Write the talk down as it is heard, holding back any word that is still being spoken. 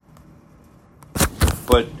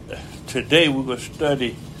But today we're going to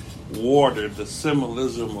study water, the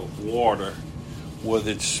symbolism of water, with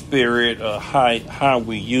its spirit, how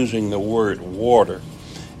we're using the word water.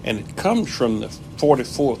 And it comes from the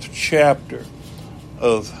 44th chapter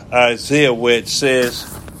of Isaiah, where it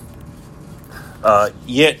says,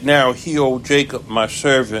 Yet now hear, O Jacob, my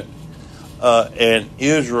servant, and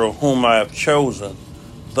Israel, whom I have chosen.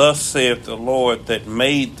 Thus saith the Lord that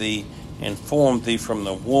made thee and formed thee from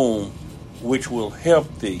the womb, which will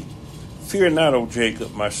help thee. Fear not, O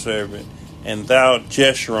Jacob, my servant, and thou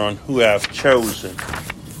Jeshurun, who I have chosen.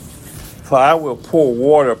 For I will pour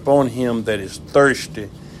water upon him that is thirsty,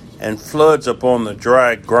 and floods upon the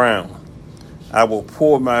dry ground. I will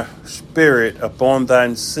pour my spirit upon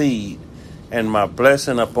thine seed, and my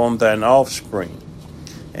blessing upon thine offspring.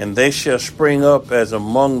 And they shall spring up as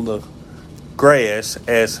among the grass,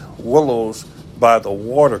 as willows by the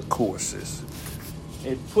watercourses.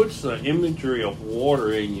 It puts the imagery of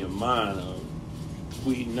water in your mind.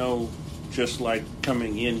 We know, just like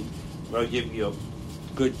coming in, I'll give you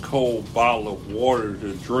a good cold bottle of water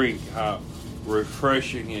to drink, how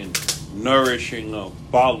refreshing and nourishing a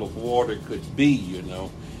bottle of water could be,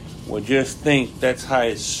 Well, just think that's how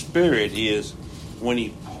his spirit is when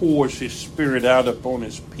he pours his spirit out upon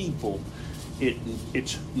his people.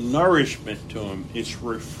 It's nourishment to them. It's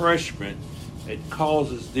refreshment. It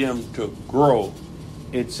causes them to grow.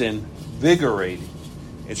 It's invigorating.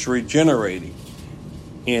 It's regenerating.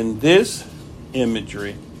 In this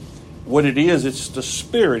imagery, what it is, it's the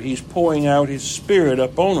Spirit. He's pouring out his Spirit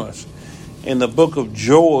upon us. In the book of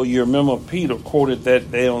Joel, you remember Peter quoted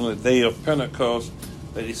that day on the day of Pentecost,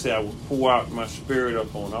 that he said, I will pour out my Spirit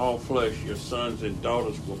upon all flesh. Your sons and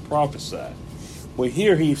daughters will prophesy. Well,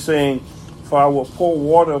 here he's saying, for I will pour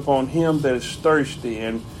water upon him that is thirsty,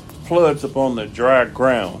 and floods upon the dry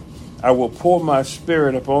ground. I will pour my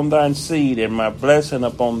Spirit upon thine seed, and my blessing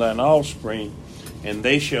upon thine offspring, and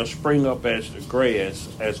they shall spring up as the grass,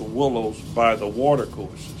 as willows by the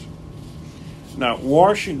watercourses. Now,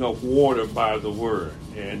 washing of water by the word,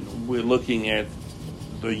 and we're looking at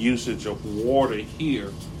the usage of water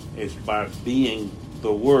here is by being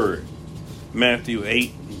the word. Matthew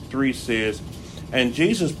 8:3 says, And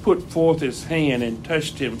Jesus put forth his hand and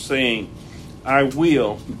touched him, saying, I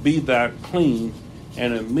will, be thou clean.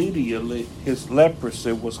 And immediately his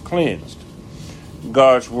leprosy was cleansed.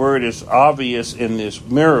 God's word is obvious in this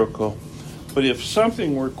miracle, but if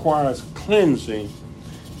something requires cleansing,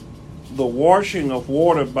 the washing of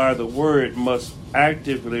water by the word must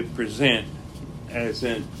actively present, as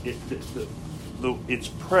in it's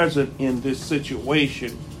present in this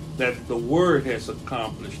situation that the word has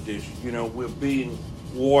accomplished this. We're being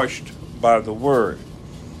washed by the word.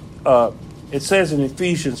 It says in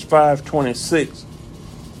Ephesians 5:26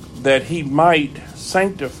 that he might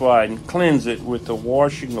sanctify and cleanse it with the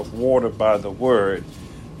washing of water by the word.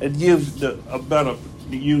 It gives a better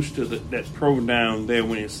use to that pronoun there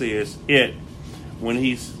when it says it. When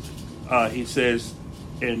he says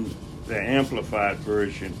in the Amplified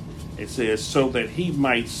Version, it says, so that he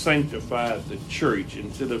might sanctify the church.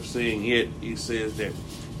 Instead of saying it, he says that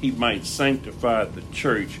he might sanctify the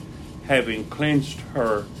church, having cleansed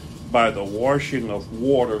her by the washing of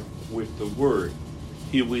water with the word.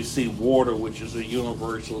 Here we see water, which is a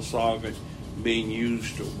universal solvent, being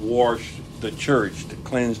used to wash the church, to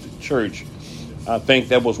cleanse the church. I think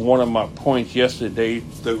that was one of my points yesterday,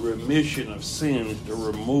 the remission of sins, the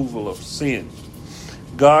removal of sin.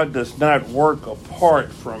 God does not work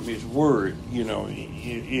apart from his word.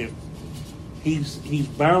 If he's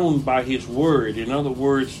bound by his word. In other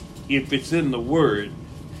words, if it's in the word,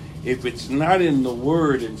 if it's not in the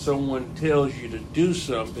word and someone tells you to do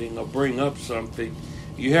something or bring up something,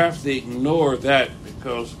 you have to ignore that,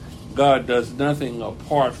 because God does nothing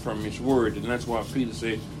apart from his word. And that's why Peter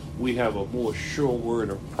said we have a more sure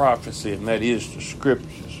word of prophecy, and that is the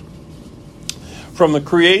scriptures. From the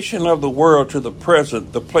creation of the world to the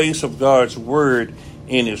present, the place of God's word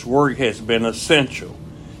in his work has been essential.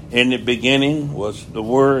 In the beginning was the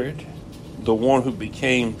Word, the one who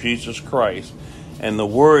became Jesus Christ, and the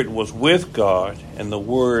Word was with God, and the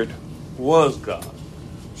Word was God.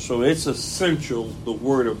 So it's essential, the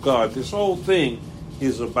Word of God. This whole thing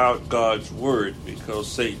is about God's Word,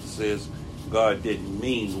 because Satan says God didn't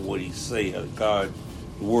mean what he said. God's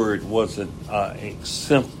Word wasn't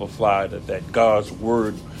exemplified, that God's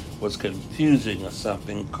Word was confusing or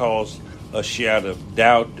something, caused a shadow of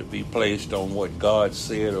doubt to be placed on what God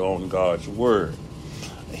said or on God's Word.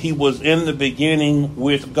 He was in the beginning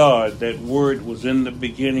with God. That Word was in the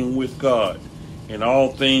beginning with God. And all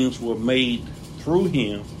things were made through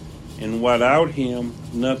him. And without him,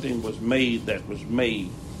 nothing was made that was made.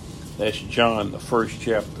 That's John, the first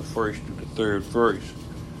chapter, first to the third verse.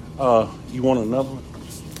 You want another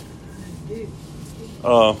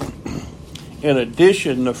one? In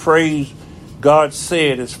addition, the phrase God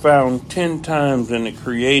said is found 10 times in the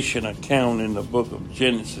creation account in the book of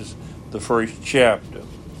Genesis, the first chapter.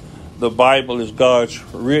 The Bible is God's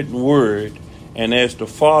written word, and as the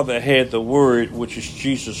Father had the Word, which is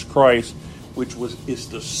Jesus Christ, which is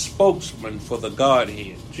the spokesman for the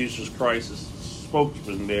Godhead. Jesus Christ is the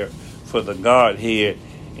spokesman there for the Godhead,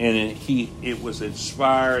 and it was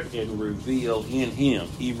inspired and revealed in Him.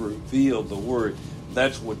 He revealed the Word.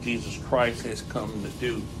 That's what Jesus Christ has come to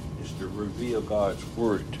do, is to reveal God's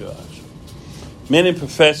Word to us. Many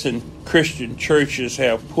professing Christian churches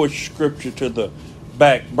have pushed Scripture to the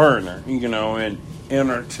back burner, and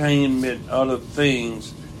entertainment, other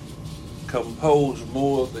things compose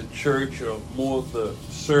more of the church or more of the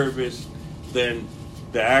service than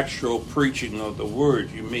the actual preaching of the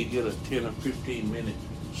Word. You may get a 10 or 15 minute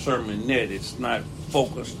sermonette. It's not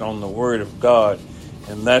focused on the Word of God,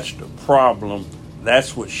 and that's the problem.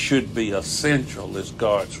 That's what should be essential, is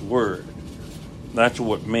God's Word. That's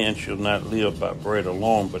what man shall not live by bread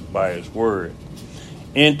alone, but by his Word.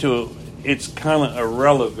 It's kind of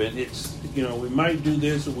irrelevant. It's, we might do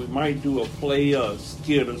this, or we might do a play, a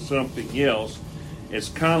skit, or something else. It's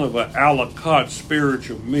kind of an a la carte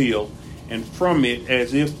spiritual meal, and from it,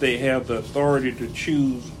 as if they have the authority to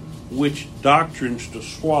choose which doctrines to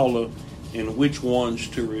swallow and which ones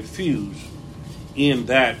to refuse. In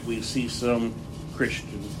that, we see some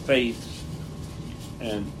Christian faiths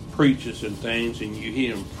and preachers and things, and you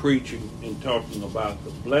hear them preaching and talking about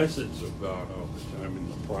the blessings of God all the time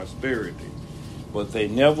and the prosperity, but they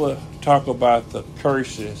never talk about the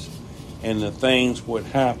curses and the things what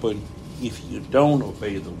happen if you don't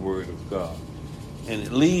obey the Word of God. And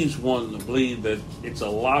it leads one to believe that it's a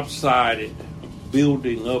lopsided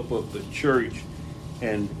building up of the church,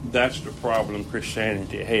 and that's the problem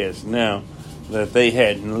Christianity has now, that they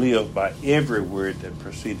hadn't lived by every word that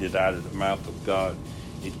proceeded out of the mouth of God.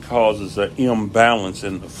 It causes an imbalance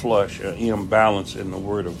in the flesh, an imbalance in the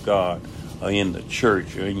Word of God, or in the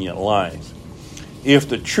church, or in your life. If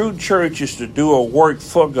the true church is to do a work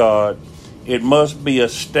for God, it must be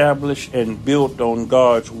established and built on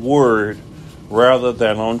God's Word rather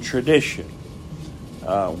than on tradition.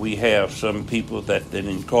 We have some people that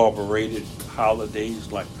incorporated holidays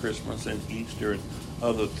like Christmas and Easter and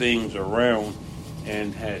other things around,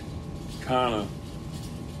 and had kind of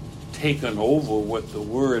taken over what the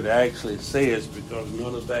Word actually says, because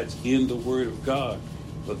none of that's in the Word of God.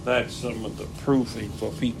 But that's some of the proofing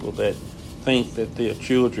for people that think that they're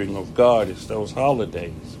children of God, is those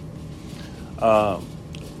holidays.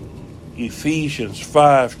 Ephesians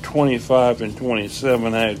 5:25 and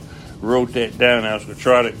 27, I wrote that down. I was going to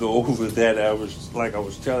try to go over that. I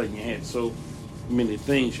was telling you, I had so many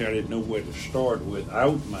things I didn't know where to start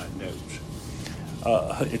without my notes.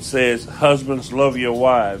 It says, husbands, love your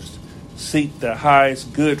wives, seek the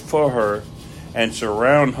highest good for her, and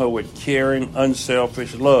surround her with caring,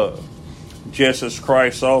 unselfish love, just as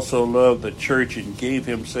Christ also loved the church and gave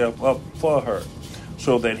himself up for her,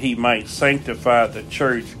 so that he might sanctify the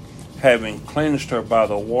church, having cleansed her by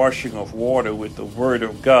the washing of water with the word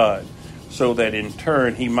of God, so that in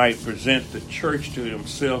turn he might present the church to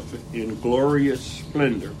himself in glorious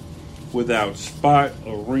splendor, without spot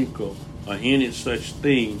or wrinkle or any such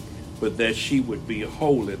thing, but that she would be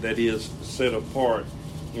holy, that is, set apart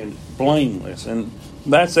and blameless. And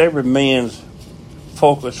that's every man's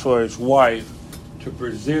focus for his wife, to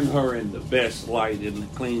present her in the best light, in the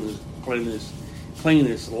cleanest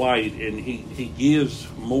light, and he gives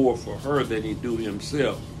more for her than he do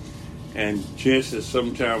himself. And just as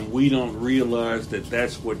sometimes we don't realize that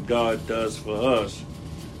that's what God does for us,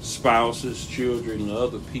 spouses, children, and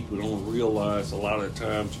other people don't realize a lot of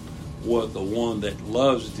times what the one that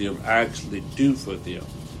loves them actually do for them.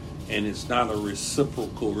 And it's not a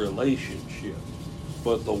reciprocal relationship.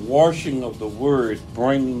 But the washing of the Word,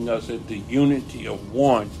 bringing us into unity of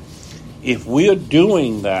one, if we're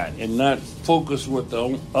doing that and not focus what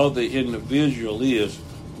the other individual is,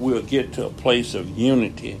 we'll get to a place of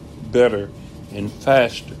unity better and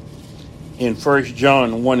faster. In 1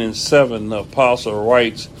 John 1 and 7, the apostle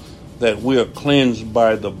writes that we are cleansed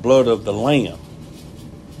by the blood of the Lamb.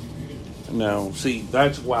 Now, see,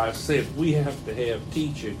 that's why I said we have to have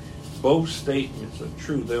teaching. Both statements are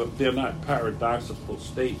true. They're not paradoxical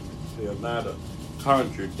statements. They're not a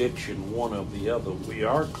contradiction one of the other. We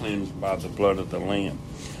are cleansed by the blood of the Lamb.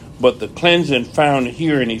 But the cleansing found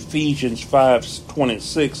here in Ephesians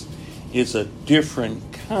 5:26 is a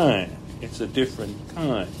different kind. It's a different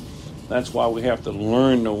kind. That's why we have to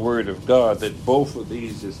learn the Word of God, that both of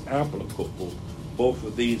these is applicable. Both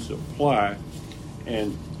of these apply.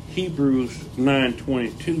 And Hebrews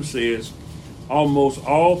 9:22 says, almost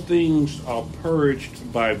all things are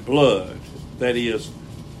purged by blood. That is,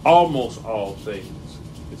 almost all things.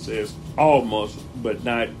 It says almost, but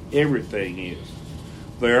not everything is.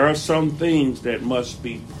 There are some things that must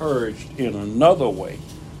be purged in another way.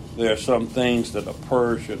 There are some things that are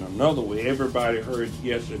purged in another way. Everybody heard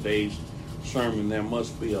yesterday's sermon. There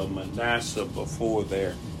must be a Manasseh before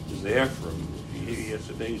there is Ephraim. If you hear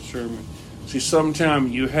yesterday's sermon, see,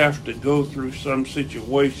 sometimes you have to go through some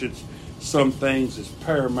situations. Some things is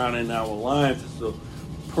paramount in our lives is to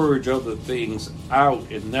purge other things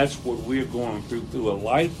out, and that's what we're going through a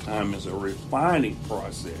lifetime, is a refining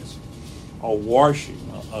process, a washing,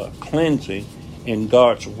 a cleansing, and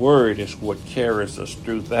God's Word is what carries us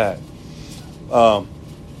through that.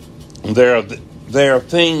 There are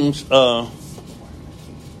things.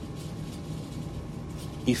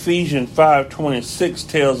 Ephesians 5:26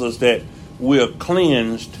 tells us that we're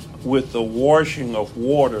cleansed with the washing of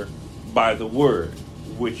water by the Word,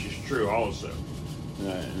 which is true also.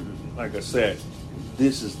 Like I said,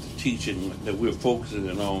 this is the teaching that we're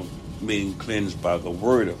focusing on, being cleansed by the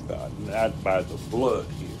Word of God, not by the blood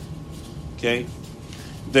here. Okay?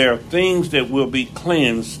 There are things that will be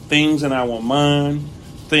cleansed, things in our mind,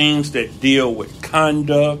 things that deal with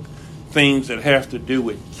conduct, things that have to do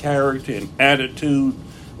with character and attitude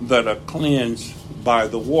that are cleansed by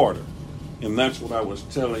the water. And that's what I was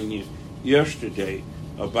telling you yesterday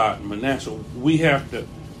about Manasseh. We have to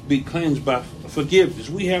be cleansed by forgiveness.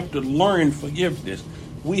 We have to learn forgiveness.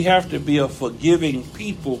 We have to be a forgiving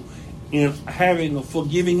people in having a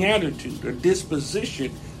forgiving attitude, a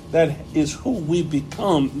disposition. That is who we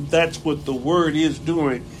become. That's what the Word is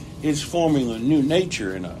doing. It's forming a new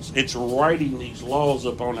nature in us. It's writing these laws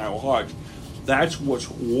upon our hearts. That's what's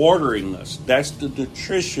watering us. That's the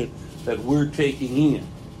nutrition that we're taking in.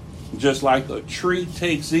 Just like a tree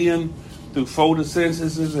takes in through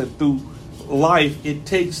photosynthesis and through life, it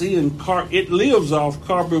takes in, it lives off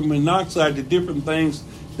carbon monoxide, the different things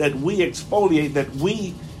that we exfoliate, that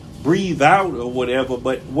we breathe out or whatever.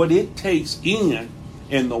 But what it takes in,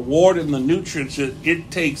 and the water and the nutrients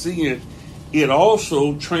it takes in, it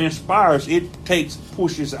also transpires. It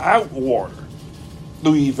pushes out water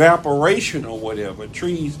through evaporation or whatever.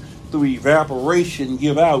 Trees through evaporation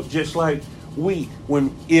give out, just like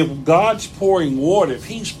if God's pouring water, if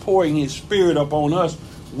He's pouring His Spirit upon us,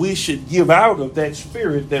 we should give out of that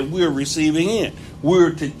Spirit that we're receiving in.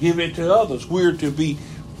 We're to give it to others. We're to be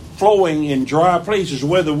flowing in dry places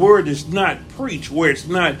where the Word is not preached, where it's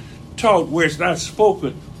not taught, where it's not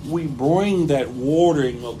spoken. We bring that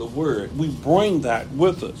watering of the Word. We bring that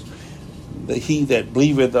with us. He that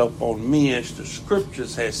believeth upon me, as the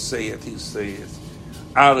Scriptures has said, He says,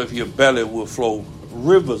 out of your belly will flow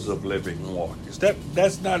rivers of living water.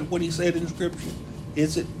 That's not what He said in Scripture,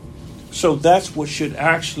 is it? So that's what should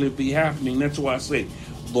actually be happening. That's why I say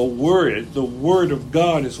the Word of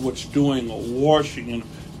God is what's doing a washing and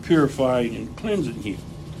purifying and cleansing here.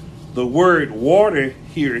 The word water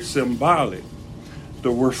here is symbolic.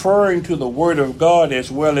 The referring to the Word of God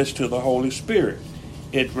as well as to the Holy Spirit.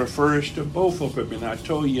 It refers to both of them, and I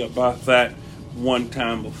told you about that one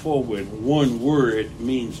time before, when one word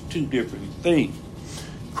means two different things.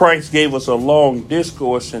 Christ gave us a long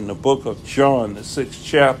discourse in the book of John, the 6th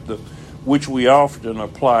chapter, which we often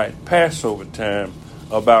apply at Passover time,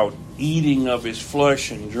 about eating of His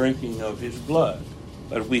flesh and drinking of His blood.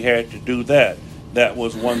 But we had to do that. That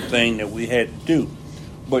was one thing that we had to do.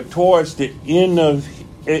 But towards the end of,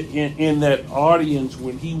 in that audience,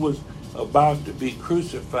 when He was about to be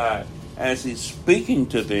crucified, as He's speaking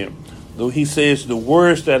to them, though He says, the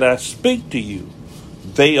words that I speak to you,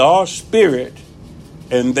 they are spirit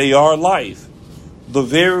and they are life. The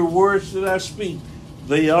very words that I speak,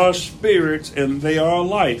 they are spirits and they are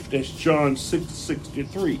life. That's John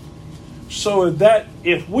 6:63. So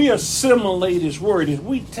if we assimilate His Word, if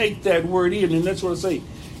we take that Word in, and that's what I say,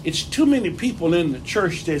 it's too many people in the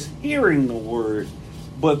church that's hearing the Word,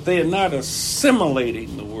 but they're not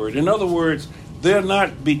assimilating the Word. In other words, they're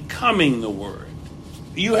not becoming the Word.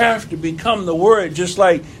 You have to become the Word, just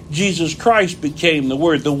like Jesus Christ became the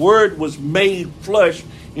Word. The Word was made flesh,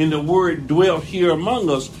 and the Word dwelt here among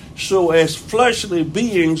us. So as fleshly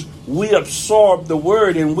beings, we absorb the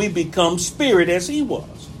Word and we become spirit as He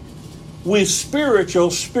was. We're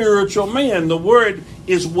spiritual man. The Word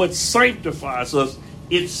is what sanctifies us.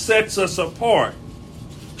 It sets us apart.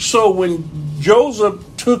 So when Joseph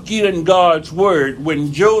took in God's Word,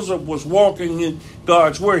 when Joseph was walking in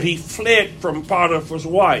God's Word, he fled from Potiphar's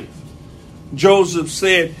wife. Joseph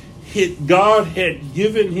said God had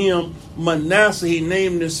given him Manasseh. He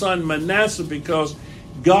named his son Manasseh because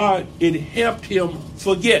it helped him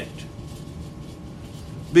forget.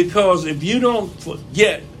 Because if you don't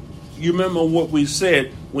forget, you remember what we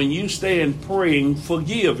said, when you stand praying,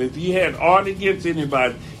 forgive. If you had aught against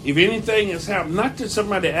anybody, if anything has happened, not that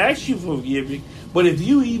somebody asks you for forgiving, but if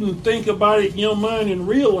you even think about it in your mind and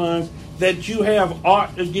realize that you have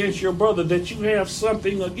aught against your brother, that you have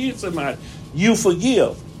something against somebody, you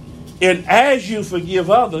forgive. And as you forgive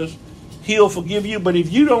others, he'll forgive you. But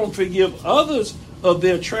if you don't forgive others of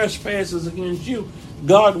their trespasses against you,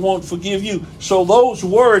 God won't forgive you. So those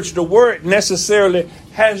words, the word necessarily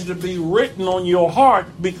has to be written on your heart,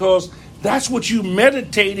 because that's what you're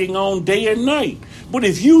meditating on day and night. But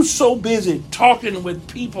if you're so busy talking with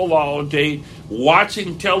people all day,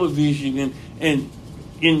 watching television and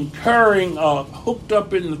incurring hooked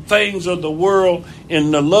up in the things of the world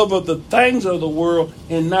and the love of the things of the world,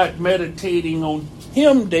 and not meditating on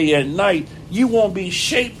him day and night, you won't be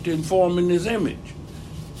shaped and formed in his image.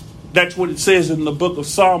 That's what it says in the book of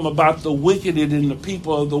Psalm about the wicked and in the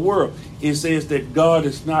people of the world. It says that God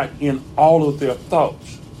is not in all of their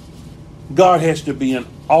thoughts. God has to be in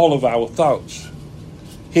all of our thoughts.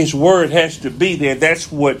 His word has to be there. That's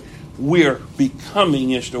what we're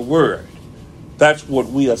becoming, is the word. That's what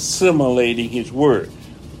we're assimilating, his word.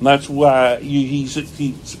 And that's why he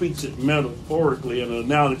speaks it metaphorically, an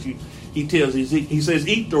analogy. He says,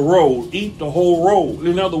 eat the roll, eat the whole roll.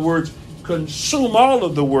 In other words, consume all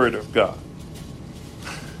of the word of God.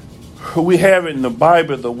 We have in the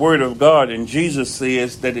Bible the word of God, and Jesus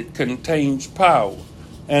says that it contains power.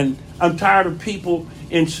 And I'm tired of people,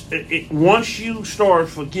 once you start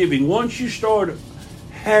forgiving, once you start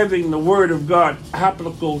having the word of God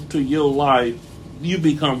applicable to your life, you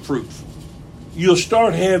become fruitful. You'll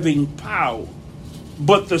start having power.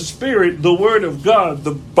 But the Spirit, the word of God,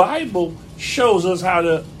 the Bible shows us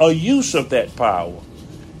a use of that power.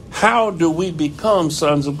 How do we become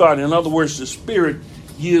sons of God? In other words, the Spirit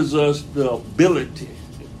gives us the ability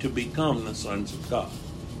to become the sons of God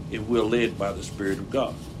if we're led by the Spirit of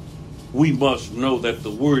God. We must know that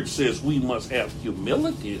the word says we must have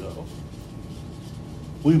humility, though.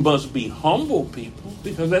 We must be humble people,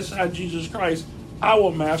 because that's how Jesus Christ,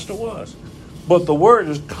 our master, was. But the word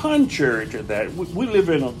is contrary to that. We live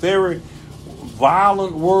in a very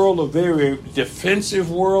violent world, a very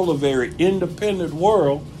defensive world, a very independent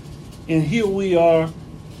world. And here we are.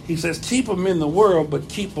 He says, keep them in the world, but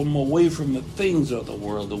keep them away from the things of the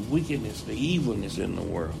world, the wickedness, the evilness in the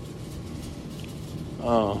world.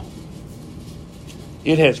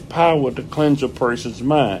 It has power to cleanse a person's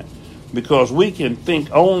mind, because we can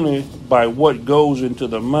think only by what goes into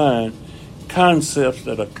the mind, concepts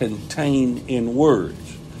that are contained in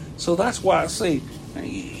words. So that's why I say,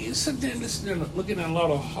 you sit there listening, looking at a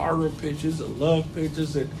lot of horror pictures, or love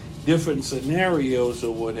pictures, and different scenarios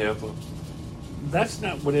or whatever. That's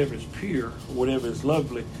not whatever is pure, whatever is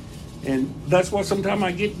lovely. And that's why sometimes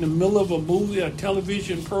I get in the middle of a movie, a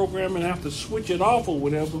television program, and I have to switch it off or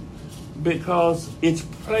whatever, because it's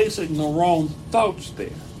placing the wrong thoughts there.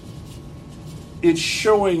 It's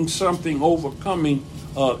showing something, overcoming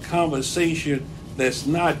a conversation that's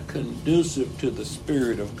not conducive to the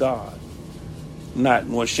Spirit of God. Not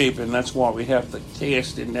in what shape, and that's why we have to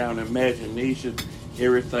cast it down imagination,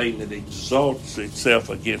 everything that exalts itself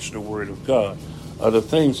against the Word of God, or the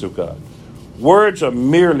things of God. Words are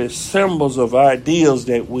merely symbols of ideals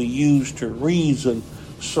that we use to reason.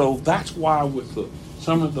 So that's why with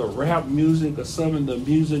some of the rap music, or some of the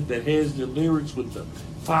music that has the lyrics with the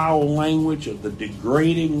foul language or the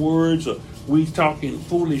degrading words, or we talking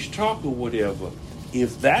foolish talk or whatever,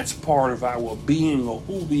 if that's part of our being or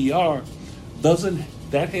who we are, doesn't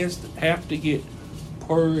that have to get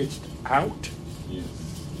purged out? Yes.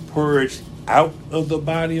 Purged out of the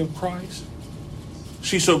body of Christ?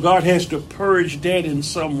 See, so God has to purge that in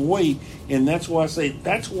some way, and that's why I say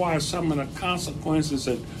that's why some of the consequences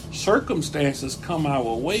and circumstances come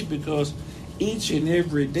our way, because each and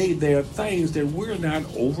every day there are things that we're not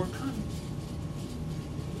overcoming.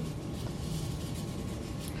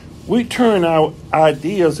 We turn our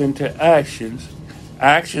ideas into actions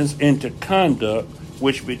into conduct,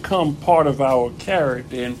 which become part of our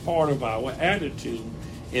character and part of our attitude.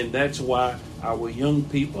 And that's why our young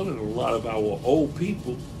people and a lot of our old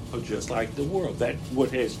people are just like the world. That's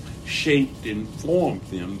what has shaped and formed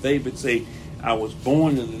them. David say, I was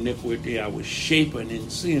born in iniquity, I was shapen in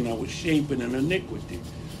sin, I was shapen in iniquity.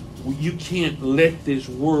 You can't let this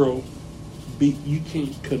world be, you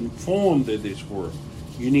can't conform to this world.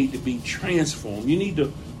 You need to be transformed. You need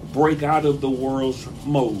to break out of the world's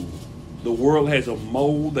mold. The world has a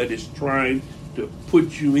mold that is trying to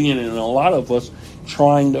put you in, and a lot of us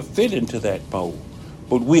trying to fit into that mold.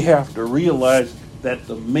 But we have to realize that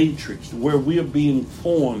the matrix where we're being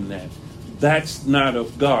formed that's not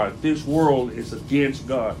of God. This world is against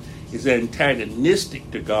God, is antagonistic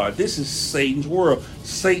to God. This is Satan's world.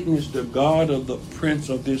 Satan is the God of the prince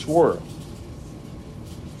of this world.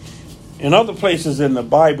 In other places in the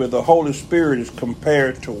Bible, the Holy Spirit is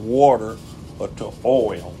compared to water or to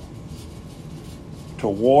oil. To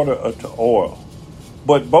water or to oil.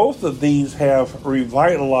 But both of these have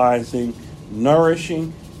revitalizing,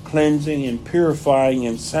 nourishing, cleansing, and purifying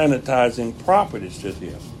and sanitizing properties to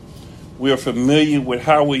them. We are familiar with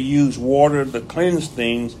how we use water to cleanse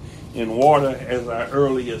things, and water, as I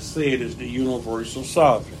earlier said, is the universal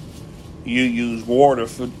solvent. You use water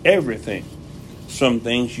for everything. Some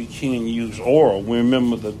things you can use oil. We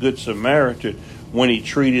remember the Good Samaritan when he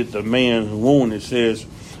treated the man's wound. It says,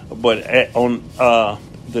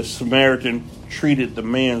 the Samaritan treated the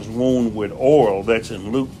man's wound with oil. That's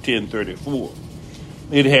in Luke 10:34.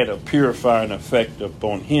 It had a purifying effect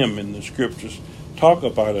upon him, and the scriptures talk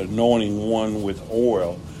about anointing one with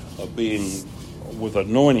oil, being with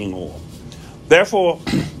anointing oil. Therefore,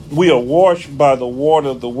 we are washed by the water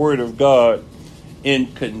of the Word of God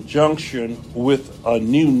in conjunction with a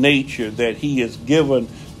new nature that He has given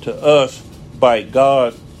to us by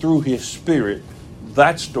God through His Spirit.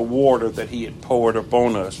 That's the water that He had poured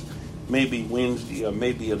upon us. Maybe Wednesday or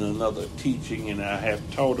maybe in another teaching, and I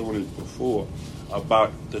have taught on it before,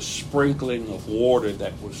 about the sprinkling of water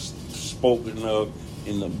that was spoken of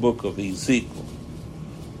in the book of Ezekiel.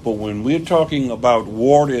 But when we're talking about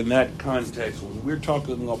water in that context, when we're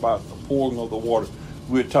talking about the pouring of the water,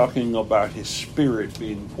 we're talking about His Spirit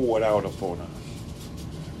being poured out upon us.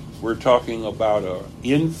 We're talking about an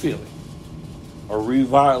infilling, a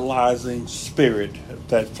revitalizing Spirit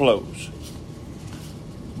that flows.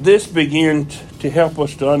 This begins to help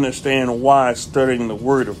us to understand why studying the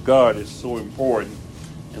Word of God is so important.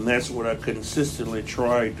 And that's what I consistently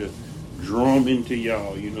try to drum into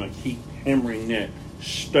y'all. I keep hammering that.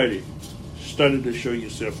 Study. Study to show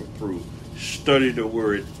yourself approved. Study the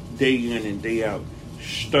Word day in and day out.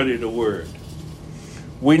 Study the Word.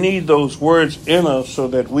 We need those words in us so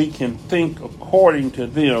that we can think according to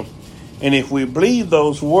them. And if we believe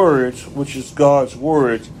those words, which is God's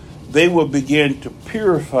words, they will begin to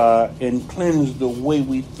purify and cleanse the way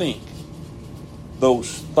we think. Those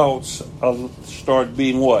thoughts start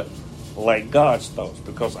being what? Like God's thoughts,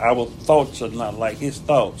 because our thoughts are not like His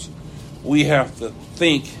thoughts. We have to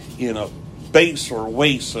think in a baser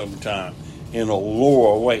way sometimes, in a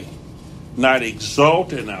lower way. Not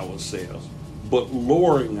exalting ourselves, but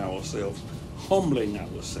lowering ourselves, humbling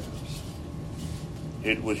ourselves.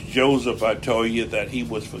 It was Joseph, I told you, that he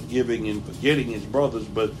was forgiving and forgetting his brothers,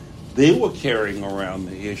 but they were carrying around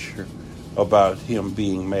the issue about him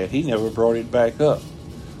being mad. He never brought it back up.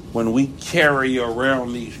 When we carry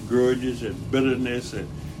around these grudges and bitterness and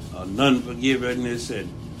non-forgiveness and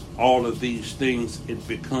all of these things, it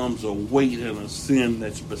becomes a weight and a sin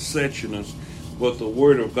that's besetting us. But the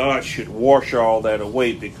Word of God should wash all that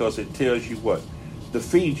away, because it tells you what? To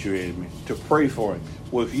feed your enemy, to pray for him.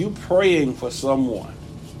 Well, if you're praying for someone,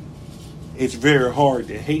 it's very hard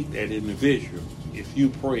to hate that individual if you're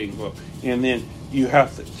praying for, and then you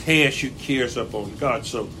have to cast your cares upon God.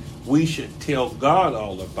 So we should tell God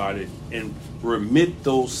all about it and remit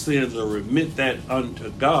those sins, or remit that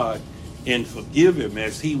unto God, and forgive him,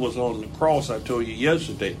 as He was on the cross, I told you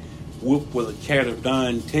yesterday, whooped with a cat of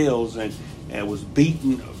nine tails, and was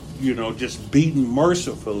beaten, just beaten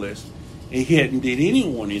mercifully. And He hadn't did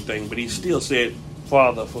anyone anything, but He still said,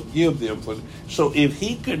 Father, forgive them. So if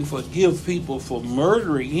He can forgive people for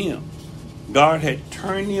murdering Him, God had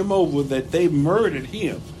turned Him over that they murdered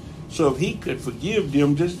Him. So if He could forgive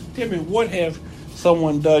them, just tell me, what have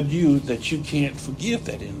someone done you that you can't forgive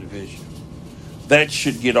that individual? That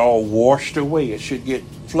should get all washed away. It should get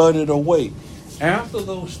flooded away. After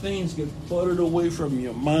those things get flooded away from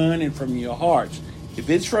your mind and from your hearts, if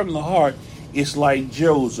it's from the heart, it's like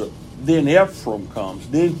Joseph. Then Ephraim comes.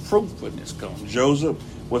 Then fruitfulness comes. Joseph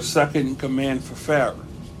was second in command for Pharaoh,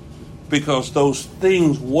 because those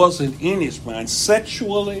things wasn't in his mind.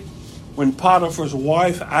 Sexually, when Potiphar's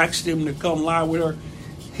wife asked him to come lie with her,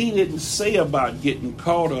 he didn't say about getting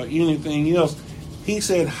caught or anything else. He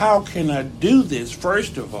said, how can I do this,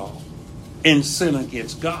 first of all, and sin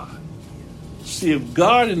against God? See, if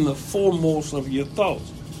God in the foremost of your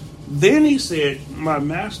thoughts. Then he said, my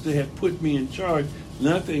master had put me in charge.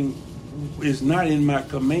 Nothing is not in my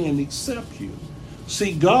command except you.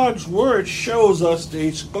 See, God's word shows us the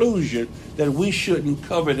exclusion that we shouldn't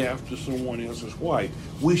covet after someone else's wife.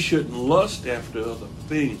 We shouldn't lust after other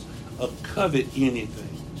things covet anything.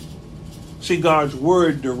 See, God's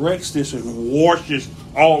word directs this and washes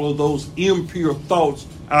all of those impure thoughts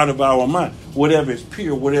out of our mind. Whatever is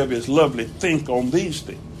pure, whatever is lovely, think on these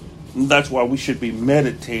things. And that's why we should be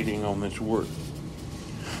meditating on this word.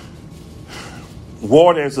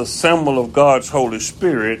 Water is a symbol of God's Holy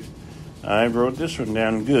Spirit. I wrote this one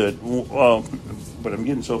down good, but I'm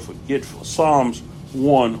getting so forgetful. Psalms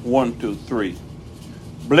 1:1-3.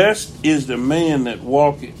 Blessed is the man that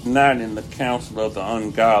walketh not in the counsel of the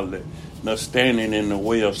ungodly, nor standing in the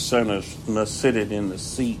way of sinners, nor sitteth in the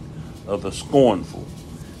seat of the scornful.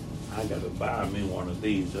 I got to buy me one of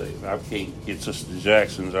these. I can't get Sister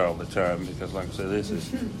Jackson's all the time because, like I said,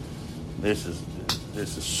 this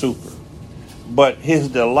is super. But his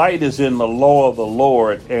delight is in the law of the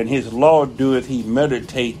Lord, and his law doeth he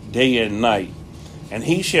meditate day and night. And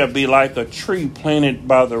he shall be like a tree planted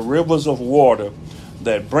by the rivers of water,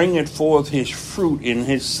 that bringeth forth his fruit in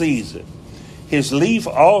his season. His leaf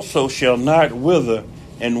also shall not wither,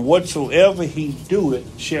 and whatsoever he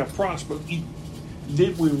doeth shall prosper.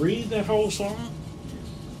 Did we read that whole song?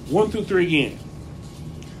 1-3 again.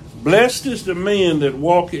 Blessed is the man that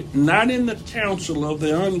walketh not in the counsel of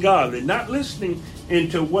the ungodly, not listening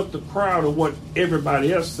into what the crowd or what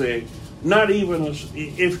everybody else said, not even if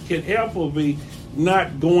it can help or be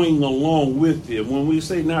not going along with them. When we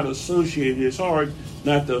say not associated, it's hard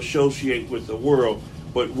not to associate with the world.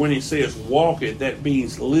 But when he says walk it, that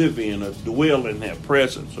means live in or dwell in that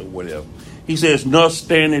presence or whatever. He says, nor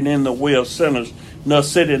standing in the way of sinners, nor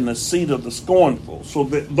sit in the seat of the scornful. So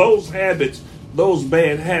that those habits, those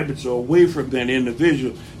bad habits are away from that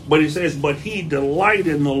individual. But he says, but he delight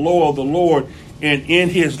in the law of the Lord, and in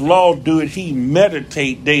his law doeth he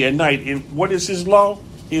meditate day and night. And what is his law?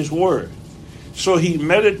 His word. So he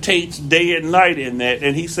meditates day and night in that.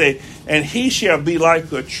 And he said, and he shall be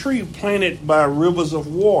like a tree planted by rivers of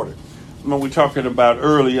water. When we're talking about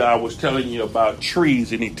earlier, I was telling you about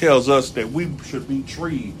trees, and he tells us that we should be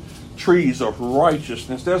trees of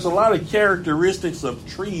righteousness. There's a lot of characteristics of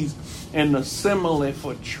trees, and the simile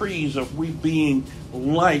for trees of we being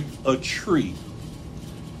like a tree.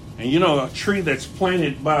 And you know, a tree that's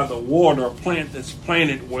planted by the water, a plant that's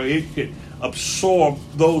planted where it could absorb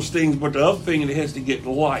those things, but the other thing, it has to get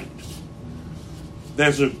light.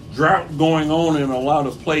 There's a drought going on in a lot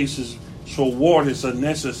of places, so water is a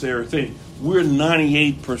necessary thing. We're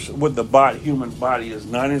 98%, what the human body is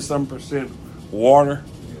 90-some% water.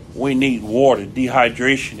 We need water.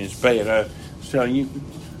 Dehydration is bad. I was telling you,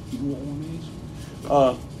 want one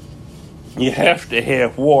of these? You have to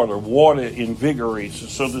have water. Water invigorates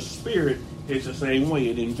us. So the Spirit is the same way.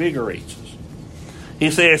 It invigorates us. He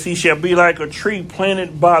says, he shall be like a tree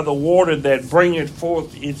planted by the water, that bringeth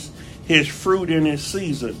forth his fruit in his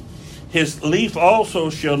season. His leaf also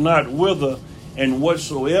shall not wither, and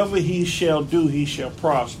whatsoever he shall do, he shall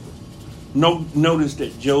prosper. Notice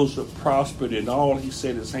that Joseph prospered in all he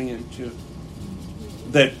set his hand to.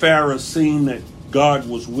 That Pharaoh seen that God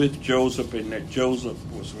was with Joseph and that Joseph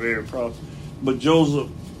was very prosperous. But Joseph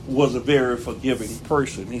was a very forgiving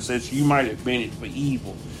person. He says, you might have meant it for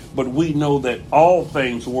evil, but we know that all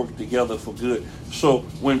things work together for good. So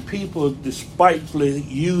when people despitefully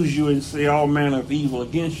use you and say all manner of evil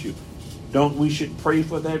against you, don't we should pray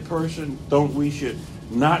for that person? Don't we should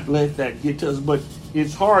not let that get to us? But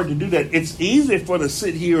it's hard to do that. It's easy for to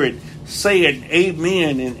sit here and say an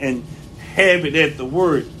amen and have it at the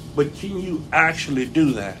word. But can you actually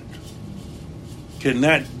do that? Can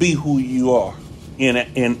that be who you are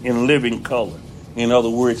in living color? In other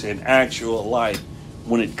words, in actual life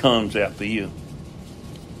when it comes after you.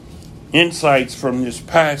 Insights from this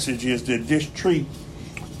passage is that this tree,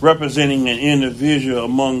 representing an individual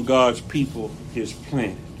among God's people, is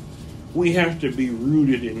planted. We have to be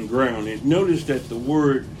rooted and grounded. Notice that the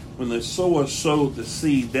word, when the sower sowed the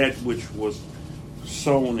seed, that which was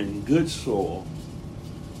sown in good soil,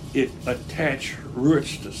 it attached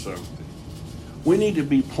roots to something. We need to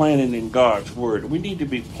be planted in God's word. We need to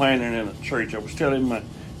be planted in a church. I was telling my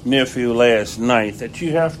nephew last night that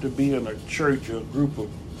you have to be in a church or a group of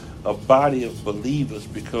a body of believers,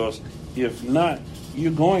 because if not,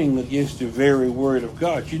 you're going against the very word of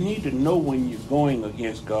God. You need to know when you're going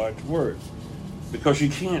against God's word, because you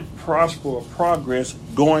can't prosper or progress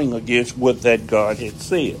going against what that God had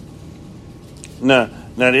said. Now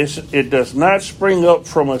it does not spring up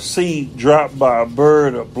from a seed dropped by a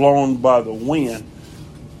bird or blown by the wind.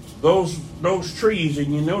 Those trees,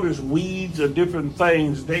 and you notice weeds or different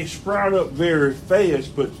things, they sprout up very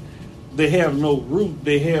fast, but they have no root.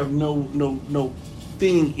 They have no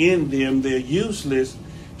thing in them. They're useless.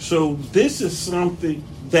 So this is something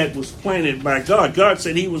that was planted by God. God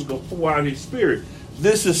said he was going to pour out his spirit.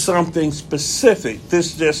 This is something specific.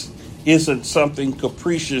 This just isn't something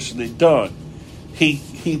capriciously done.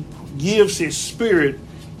 He gives his Spirit.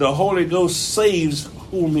 The Holy Ghost saves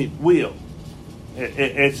whom it will.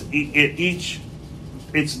 It's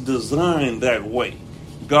designed that way.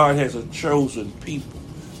 God has a chosen people.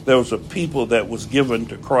 There was a people that was given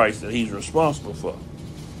to Christ that he's responsible for.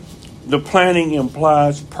 The planning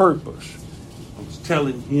implies purpose. I was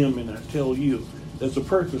telling him, and I tell you, there's a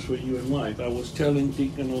purpose for you in life. I was telling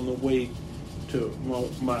Deacon on the way to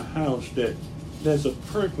my house that there's a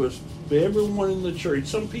purpose for everyone in the church.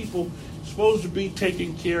 Some people are supposed to be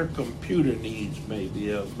taking care of computer needs,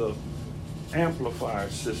 maybe, of the amplifier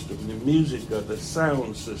system, the music, or the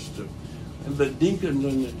sound system. And the deacons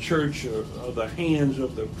in the church are the hands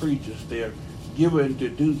of the preachers. They're given to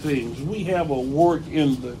do things. We have a work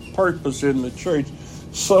in the purpose in the church.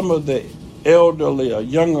 Some of the elderly or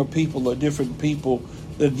younger people or different people,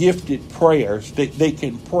 the gifted prayers, they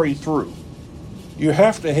can pray through. You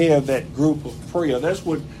have to have that group of prayer. That's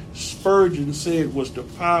what Spurgeon said was the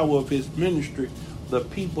power of his ministry, the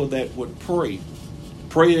people that would pray.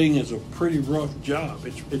 Praying is a pretty rough job.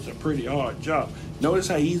 It's a pretty hard job. Notice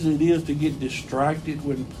how easy it is to get distracted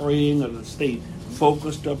when praying or to stay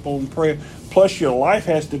focused up on prayer. Plus, your life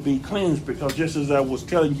has to be cleansed because just as I was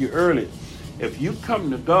telling you earlier, if you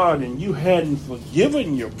come to God and you hadn't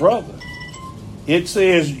forgiven your brother, it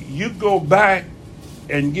says you go back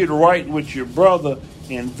and get right with your brother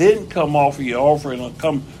and then come offer your offering or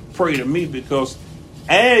come pray to me, because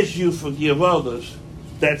as you forgive others,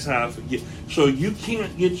 that's how I forgive. So you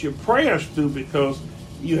can't get your prayers through because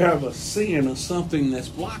you have a sin or something that's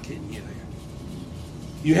blocking you there.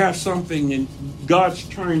 You have something, and God's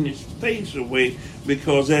turned his face away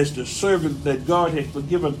because as the servant that God had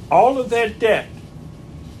forgiven all of that debt,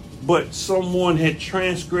 but someone had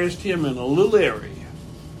transgressed him in a little area.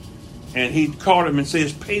 And he caught him and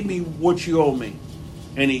says, pay me what you owe me.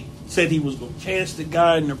 And he said he was going to cast the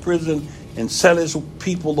guy in the prison and sell his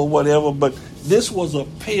people or whatever. But this was a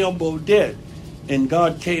payable debt. And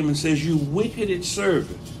God came and says, you wicked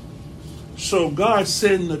servant. So God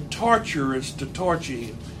sent the torturers to torture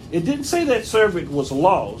him. It didn't say that servant was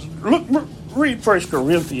lost. Look, read 1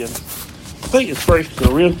 Corinthians. I think it's 1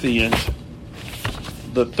 Corinthians,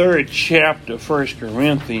 the 3rd chapter, 1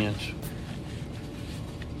 Corinthians.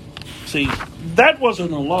 See, that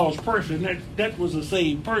wasn't a lost person. That was a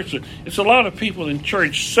saved person. It's a lot of people in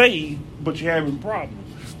church saved, but you're having problems.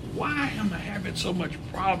 Why am I having so much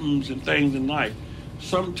problems and things in life?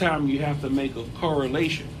 Sometimes you have to make a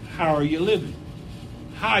correlation. How are you living?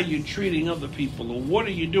 How are you treating other people? Or what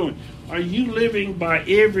are you doing? Are you living by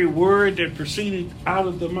every word that proceeded out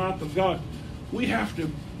of the mouth of God? We have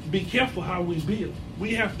to be careful how we build.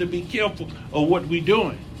 We have to be careful of what we're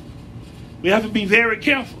doing. We have to be very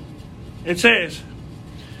careful. It says,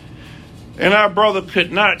 and our brother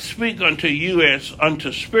could not speak unto you as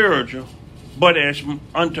unto spiritual, but as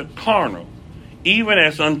unto carnal, even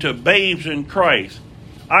as unto babes in Christ.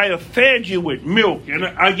 I have fed you with milk, and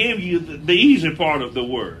I gave you the easy part of the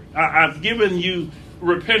word. I've given you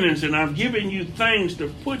repentance, and I've given you things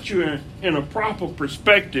to put you in a proper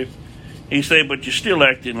perspective. He said, but you're still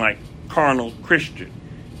acting like carnal Christian,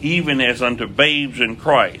 even as unto babes in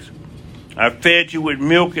Christ. I fed you with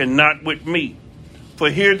milk and not with meat. For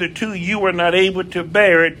hitherto you were not able to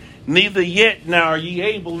bear it, neither yet now are ye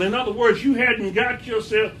able. In other words, you hadn't got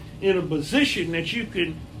yourself in a position that you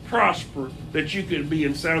can prosper, that you can be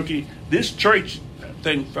in sound teeth. This church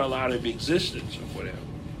thing fell out of existence or whatever.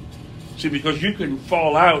 See, because you can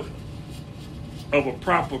fall out of a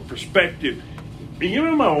proper perspective. And you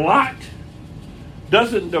remember Lot?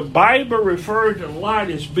 Doesn't the Bible refer to Lot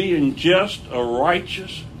as being just or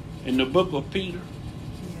righteous in the book of Peter?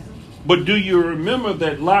 Yeah. But do you remember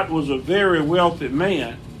that Lot was a very wealthy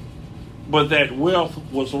man, but that wealth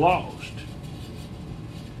was lost?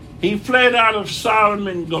 He fled out of Sodom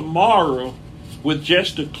and Gomorrah with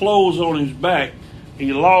just the clothes on his back.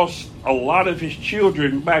 He lost a lot of his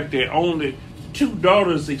children back there. Only 2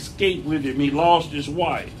 daughters escaped with him. He lost his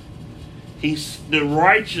wife. The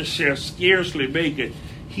righteous shall scarcely make it.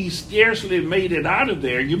 He scarcely made it out of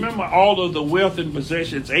there. You remember all of the wealth and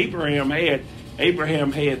possessions Abraham had.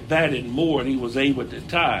 Abraham had that and more, and he was able to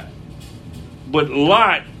tithe. But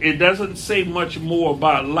Lot, it doesn't say much more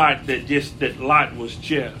about Lot than just that Lot was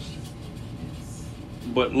just.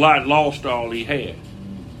 But Lot lost all he had.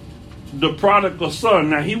 The prodigal son,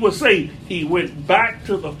 now he would say he went back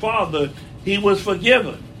to the father, he was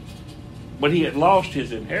forgiven. But he had lost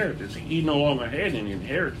his inheritance. He no longer had any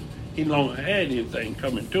inheritance. He no longer had anything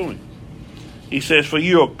coming to him. He says, for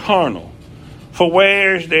you are carnal. For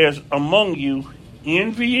whereas there's among you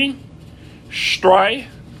envying strife,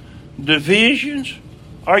 divisions?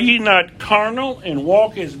 Are ye not carnal and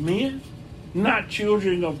walk as men, not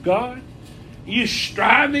children of God? You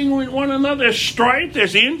striving with one another, there's strife,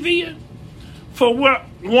 there's envy. For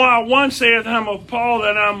while one saith, I'm of Paul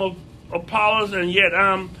and I'm of Apollos, and yet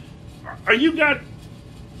are you got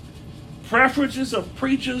preferences of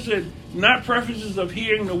preachers and not preferences of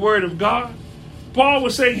hearing the word of God? Paul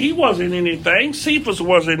was saying he wasn't anything. Cephas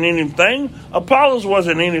wasn't anything. Apollos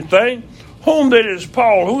wasn't anything. Whom that is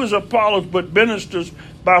Paul? Who is Apollos but ministers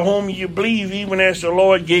by whom you believe, even as the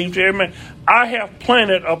Lord gave to every man? I have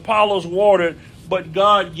planted, Apollos watered, but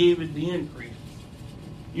God gave it the increase.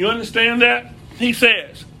 You understand that? He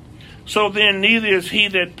says, so then neither is he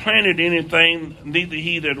that planted anything, neither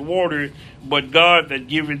he that watered, but God that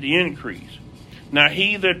giveth the increase. Now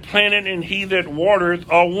he that planted and he that watereth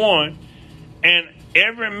are one, and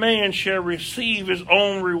every man shall receive his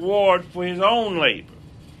own reward for his own labor.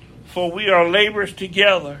 For we are laborers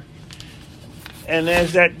together. And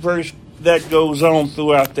as that verse that goes on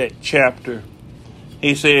throughout that chapter,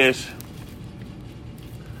 he says,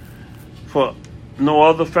 for no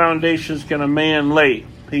other foundations can a man lay,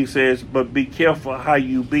 he says, but be careful how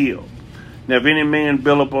you build. Now if any man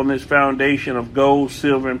build upon this foundation of gold,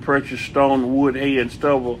 silver, and precious stone, wood, hay, and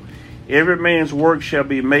stubble, every man's work shall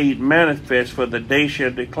be made manifest, for the day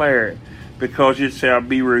shall declare it, because it shall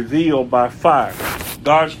be revealed by fire.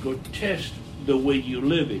 God's going to test the way you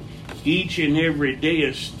live it. Each and every day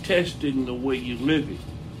is testing the way you live it.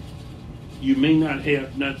 You may not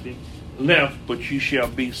have nothing left, but you shall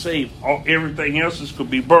be saved. Everything else could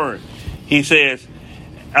be burned. He says,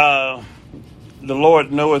 the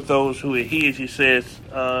Lord knoweth those who are his. He says,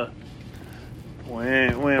 wait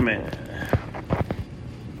a minute.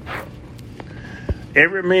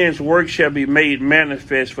 Every man's work shall be made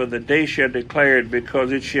manifest, for the day shall declare it,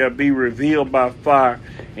 because it shall be revealed by fire,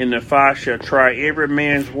 and the fire shall try every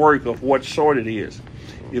man's work of what sort it is.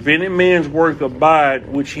 If any man's work abide,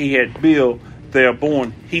 which he had built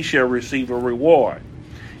thereupon, he shall receive a reward.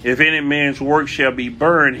 If any man's work shall be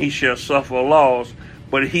burned, he shall suffer loss,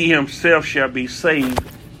 but he himself shall be saved,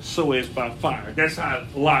 so as by fire. That's how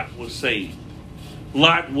Lot was saved.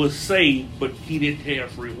 Lot was saved, but he didn't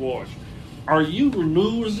have rewards. Are you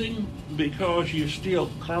losing because you're still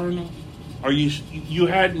carnal? Are you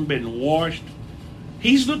hadn't been washed?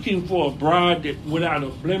 He's looking for a bride that without a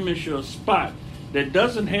blemish or a spot, that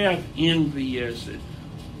doesn't have envy and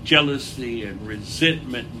jealousy and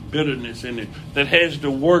resentment and bitterness in it, that has the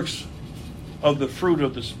works of the fruit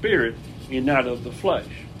of the Spirit and not of the flesh.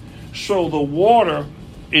 So the water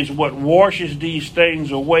is what washes these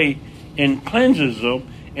things away and cleanses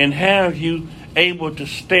them and have you able to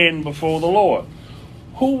stand before the Lord.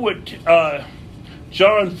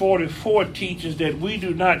 John 44 teaches that we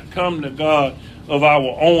do not come to God of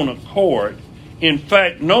our own accord. In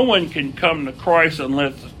fact, no one can come to Christ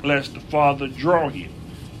unless the Father draw him.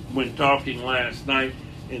 When talking last night,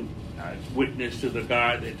 and I witnessed to the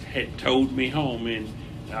guy that had towed me home, and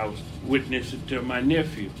I was witnessing to my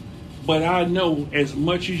nephew. But I know as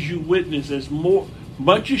much as you witness,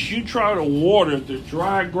 much as you try to water the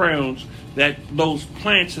dry grounds, that those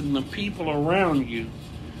plants and the people around you,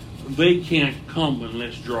 they can't come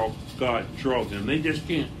unless God draw them. They just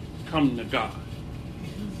can't come to God.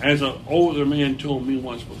 As an older man told me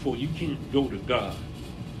once before, you can't go to God.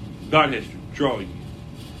 God has to draw you.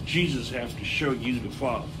 Jesus has to show you the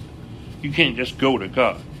Father. You can't just go to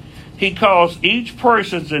God. He calls each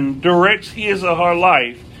person and directs his or her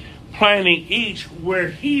life, planting each where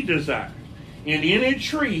he desires. In any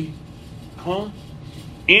tree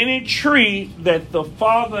that the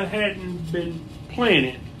Father hadn't been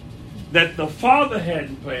planted,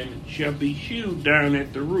 shall be hewed down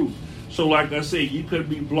at the root. So like I said, you could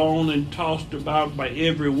be blown and tossed about by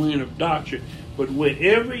every wind of doctrine, but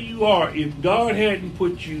wherever you are, if God hadn't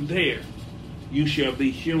put you there, you shall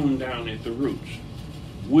be hewn down at the roots.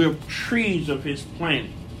 We're trees of his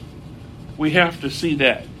planting. We have to see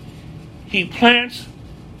that. He plants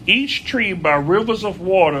each tree by rivers of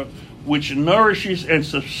water, which nourishes and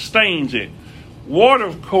sustains it. Water,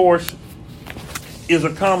 of course, is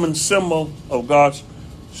a common symbol of God's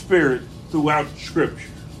Spirit throughout Scripture.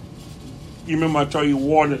 You remember I told you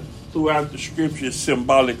water throughout the Scripture is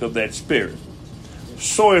symbolic of that Spirit.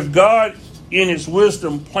 So if God, in his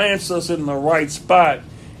wisdom, plants us in the right spot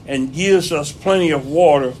and gives us plenty of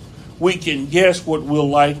water, we can guess what will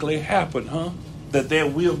likely happen, That there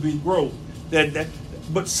will be growth.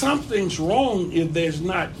 But something's wrong if there's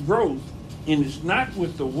not growth, and it's not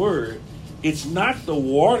with the word, it's not the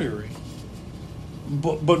watering,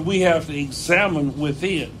 but we have to examine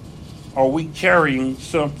within. Are we carrying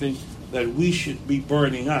something that we should be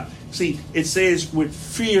burning out? See, it says with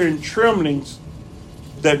fear and tremblings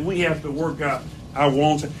that we have to work out our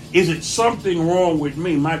wants. Is it something wrong with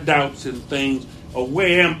me? My doubts and things, or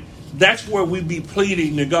where am? That's where we be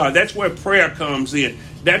pleading to God. That's where prayer comes in.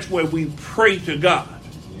 That's where we pray to God.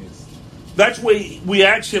 Yes. That's where we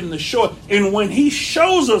ask Him to show. And when He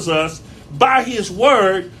shows us by His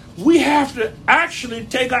Word, we have to actually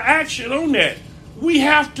take an action on that. We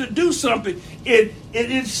have to do something.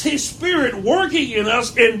 It's His Spirit working in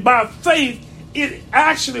us, and by faith, it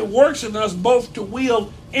actually works in us both to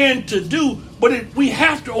will and to do. But we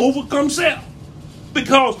have to overcome self.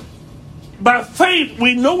 Because by faith,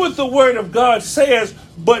 we know what the Word of God says,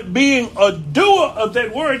 but being a doer of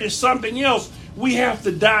that Word is something else. We have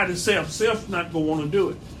to die to self. Self's not going to want to do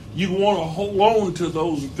it. You want to hold on to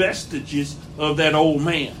those vestiges of that old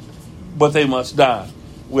man, but they must die.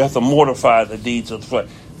 We have to mortify the deeds of the flesh.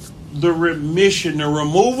 The remission, the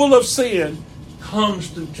removal of sin comes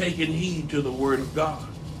through taking heed to the Word of God.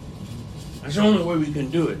 That's the only way we can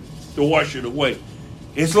do it, to wash it away.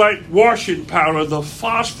 It's like washing powder, the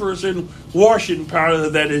phosphorus in washing powder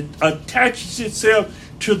that it attaches itself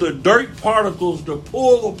to the dirt particles to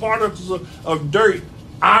pull the particles of dirt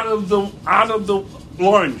out of the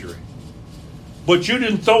laundry. But you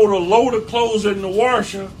didn't throw the load of clothes in the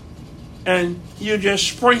washer and you just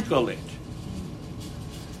sprinkle it.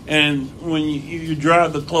 And when you dry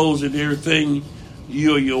the clothes and everything,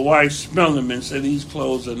 you or your wife smell them and say, these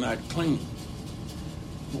clothes are not clean.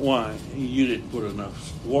 Why? You didn't put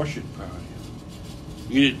enough washing powder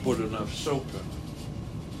in. You didn't put enough soap in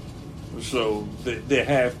them. So they're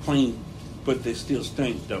half clean, but they still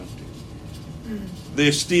stink, don't they?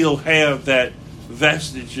 They still have that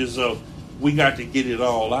vestiges of, we got to get it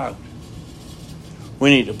all out. We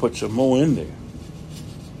need to put some more in there.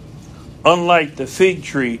 Unlike the fig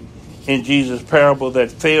tree in Jesus' parable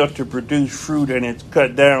that failed to produce fruit and it's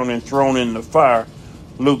cut down and thrown in the fire,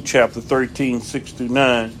 Luke chapter 13,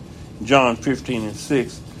 6-9, John 15 and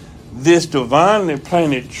 6. This divinely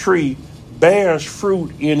planted tree bears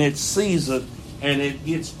fruit in its season, and it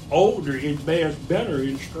gets older. It bears better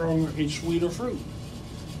and stronger and sweeter fruit.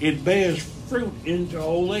 It bears fruit into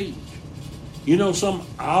old age. You know, some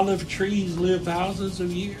olive trees live thousands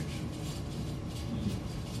of years.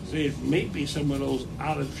 There may be some of those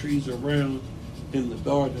olive trees around in the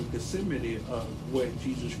Garden of Gethsemane where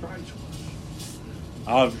Jesus Christ was.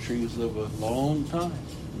 Olive trees live a long time.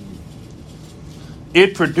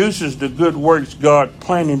 It produces the good works God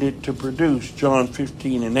planted it to produce. John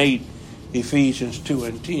 15 and 8, Ephesians 2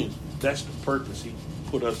 and 10. That's the purpose He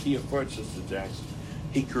put us here for, Sister Jackson.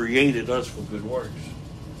 He created us for good works.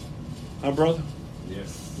 Huh, brother?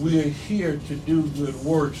 Yes. We are here to do good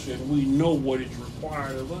works, and we know what is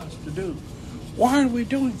required of us to do. Why are we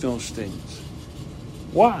doing those things?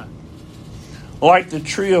 Why? Like the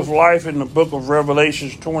tree of life in the book of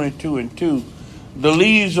Revelations 22 and 2, the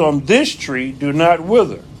leaves on this tree do not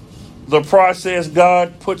wither. The process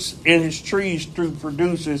God puts in His trees through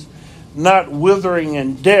produces not withering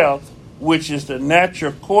and death, which is the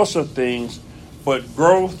natural course of things, but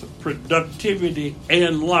growth, productivity,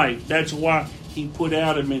 and life. That's why He put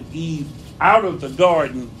Adam and Eve out of the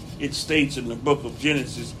garden, it states in the book of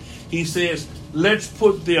Genesis. He says, let's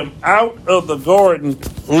put them out of the garden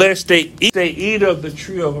lest they eat of the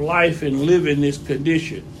tree of life and live in this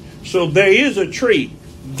condition. So there is a tree,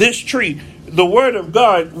 this tree, the Word of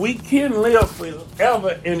God. We can live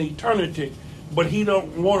forever in eternity, but He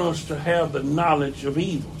don't want us to have the knowledge of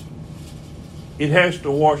evil. It has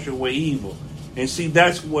to wash away evil. And see,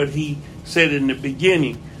 that's what He said in the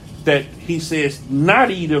beginning, that He says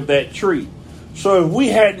not eat of that tree. So if we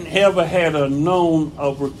hadn't ever had a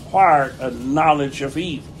required a knowledge of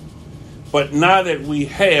evil, but now that we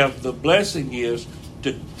have, the blessing is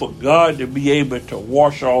for God to be able to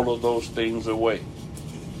wash all of those things away.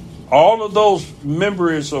 All of those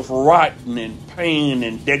memories of rotten and pain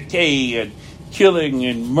and decay and killing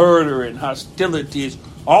and murder and hostilities,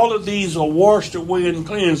 all of these are washed away and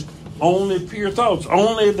cleansed. Only pure thoughts,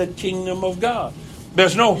 only the kingdom of God.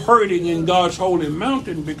 There's no hurting in God's holy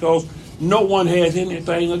mountain because no one has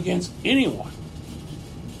anything against anyone.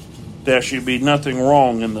 There should be nothing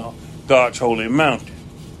wrong in God's holy mountain.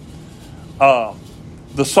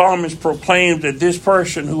 The psalmist proclaimed that this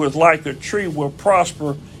person who is like a tree will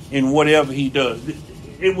prosper in whatever he does.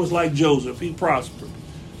 It was like Joseph. He prospered.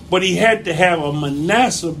 But he had to have a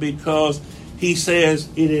Manasseh because he says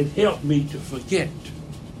it had helped me to forget.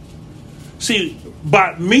 See,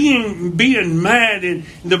 by me being mad, and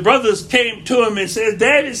the brothers came to him and said,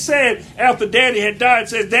 Daddy said, after Daddy had died,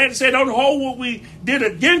 Daddy said, don't hold what we did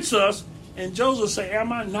against us. And Joseph said,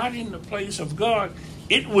 am I not in the place of God?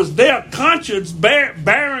 it was their conscience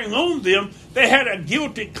bearing on them. They had a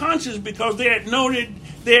guilty conscience because they had known it,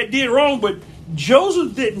 they had did wrong. But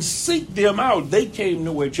Joseph didn't seek them out. They came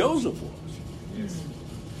to where Joseph was. Yes.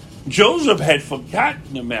 Joseph had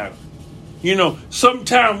forgotten the matter. You know,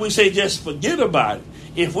 sometimes we say just forget about it.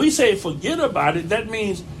 If we say forget about it, that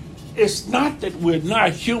means it's not that we're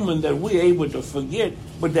not human, that we're able to forget,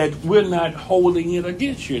 but that we're not holding it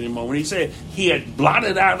against you anymore. When he said he had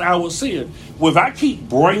blotted out our sin, well, if I keep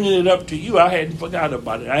bringing it up to you, I hadn't forgot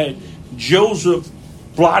about it. Joseph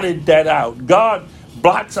blotted that out. God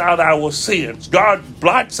blots out our sins. God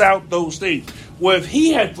blots out those things. Well, if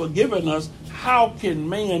he had forgiven us, how can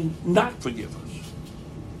man not forgive us?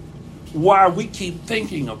 Why we keep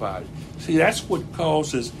thinking about it? See, that's what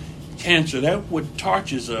causes cancer. That's what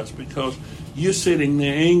tortures us, because you're sitting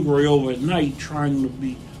there angry overnight trying to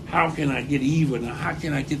be, how can I get even? Or how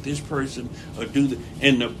can I get this person or do that?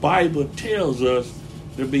 And the Bible tells us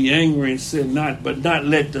to be angry and sin not, but not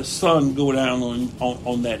let the sun go down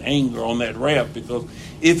on that anger, on that wrath, because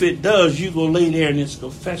if it does, you go lay there and it's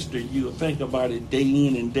going to fester. You'll think about it day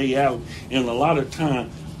in and day out. And a lot of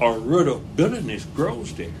time, a root of bitterness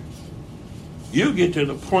grows there. You get to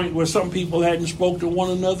the point where some people hadn't spoken to one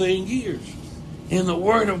another in years. And the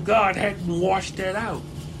Word of God hadn't washed that out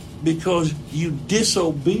because you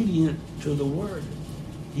disobedient to the Word.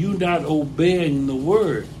 You not obeying the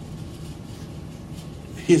Word.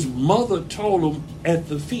 His mother told him at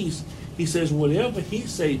the feast, he says, whatever he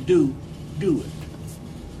say do, do it.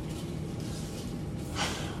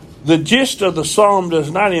 The gist of the psalm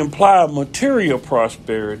does not imply material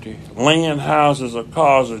prosperity, land, houses, or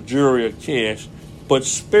cars, or jewelry, or cash, but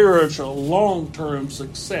spiritual long-term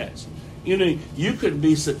success. You know, you could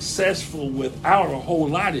be successful without a whole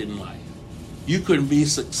lot in life. You could be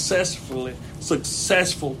successful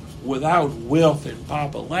without wealth and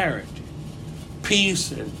popularity.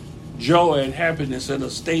 Peace and joy and happiness and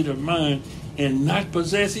a state of mind and not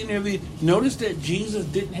possessing every. Notice that Jesus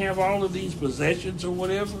didn't have all of these possessions or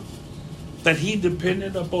whatever. That he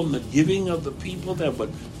depended upon the giving of the people that were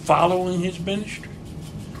following his ministry.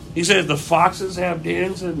 He says the foxes have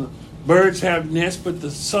dens and the birds have nests, but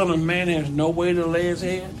the Son of Man has no way to lay his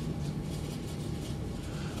head.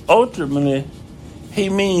 Ultimately, he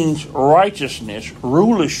means righteousness,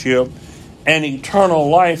 rulership, and eternal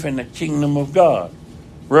life in the kingdom of God.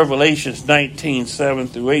 Revelations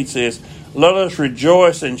 19:7-8 says, let us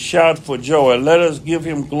rejoice and shout for joy. Let us give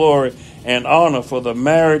him glory and honor, for the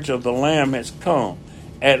marriage of the Lamb has come.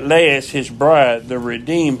 At last his bride, the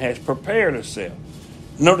redeemed, has prepared herself.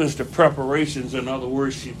 Notice the preparations. In other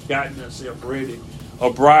words, she's gotten herself ready. A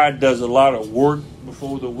bride does a lot of work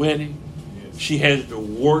before the wedding. Yes. She has to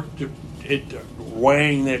work to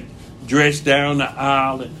wearing that dress down the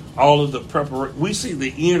aisle and all of the preparation. We see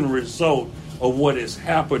the end result of what has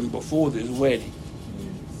happened before this wedding.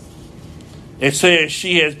 It says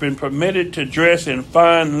she has been permitted to dress in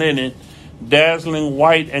fine linen, dazzling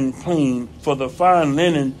white and clean, for the fine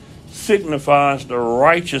linen signifies the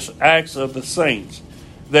righteous acts of the saints.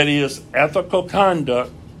 That is, ethical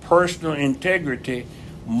conduct, personal integrity,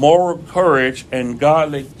 moral courage, and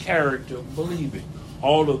godly character of believing.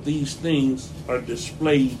 All of these things are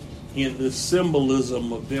displayed in the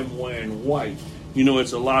symbolism of them wearing white. You know,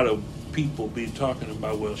 it's a lot of people be talking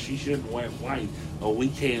about, well, she shouldn't wear white, or we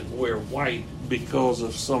can't wear white because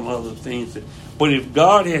of some other things. But if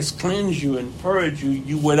God has cleansed you and purged you,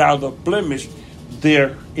 you without a blemish,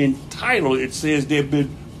 they're entitled. It says they've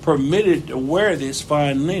been permitted to wear this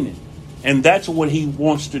fine linen. And that's what he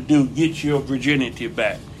wants to do, get your virginity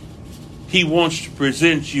back. He wants to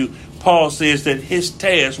present you. Paul says that his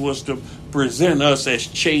task was to present us as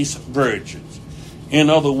chaste virgins. In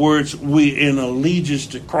other words, we in allegiance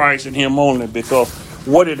to Christ and him only, because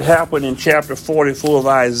what had happened in chapter 44 of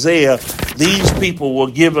Isaiah, these people were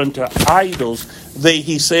given to idols.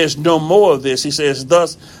 He says no more of this. He says,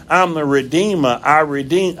 thus I'm the Redeemer. I,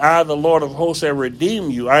 the Lord of hosts, have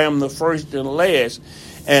redeemed you. I am the first and last.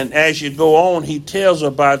 And as you go on, he tells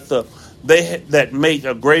about they that make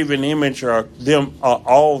a graven image are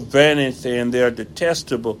all vanity, and they are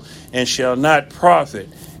detestable and shall not profit.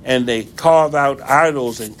 And they carve out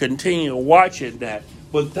idols and continue watching that.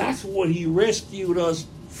 But that's what he rescued us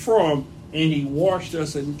from, and he washed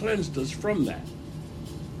us and cleansed us from that.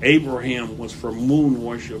 Abraham was from moon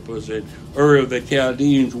worshippers and Ur of the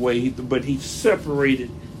Chaldeans way, but he separated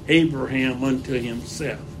Abraham unto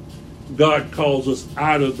himself. God calls us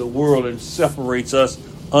out of the world and separates us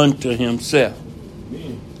unto himself.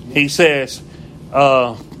 Amen. He says,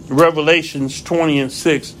 Revelations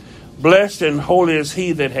 20:6, blessed and holy is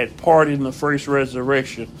he that had part in the first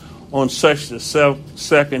resurrection. On such the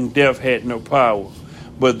second death had no power.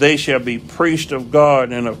 but they shall be priests of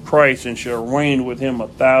God and of Christ, and shall reign with him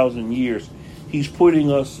 1,000 years. He's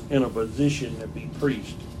putting us in a position to be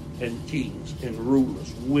priests and kings and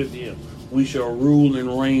rulers with him. We shall rule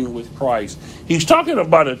and reign with Christ. He's talking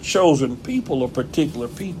about a chosen people, a particular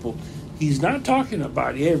people. He's not talking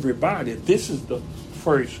about everybody. This is the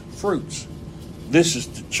first fruits. This is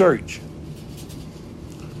the church.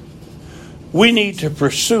 We need to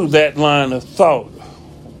pursue that line of thought.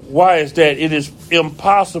 Why is that? It is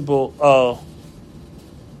impossible.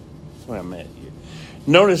 Where I'm at here.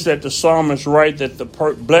 Notice that the psalmist writes that the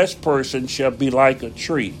blessed person shall be like a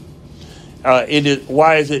tree.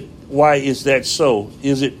 Why is that so?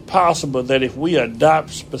 Is it possible that if we adopt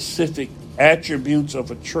specific attributes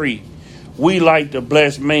of a tree, we, like the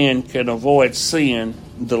blessed man, can avoid sin,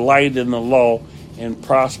 delight in the law, and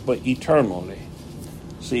prosper eternally?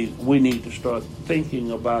 See, we need to start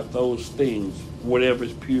thinking about those things, whatever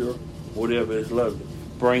is pure, whatever is lovely.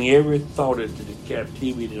 Bring every thought into the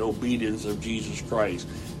captivity and obedience of Jesus Christ.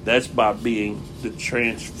 That's by being the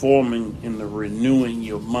transforming and the renewing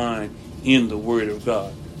your mind in the Word of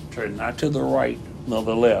God. Turn not to the right nor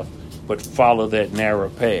the left, but follow that narrow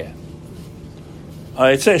path.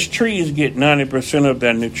 It says trees get 90% of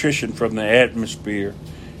their nutrition from the atmosphere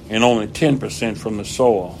and only 10% from the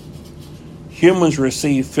soil. Humans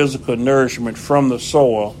receive physical nourishment from the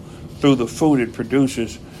soil through the food it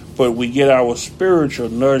produces, but we get our spiritual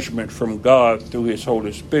nourishment from God through His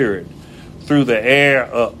Holy Spirit, through the air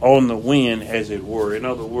on the wind, as it were. In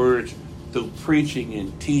other words, through preaching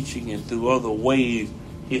and teaching and through other ways,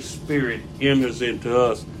 His Spirit enters into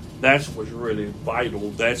us. That's what's really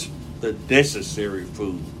vital. That's the necessary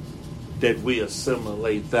food, that we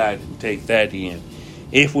assimilate that and take that in.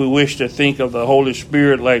 If we wish to think of the Holy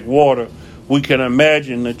Spirit like water, we can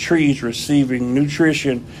imagine the trees receiving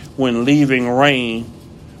nutrition when leaving rain,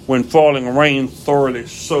 when falling rain thoroughly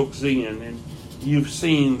soaks in. And you've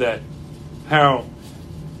seen that how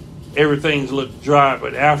everything's looked dry,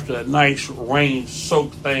 but after a nice rain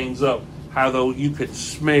soaks things up, how though you can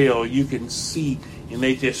smell, you can see, and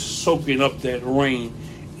they just soaking up that rain.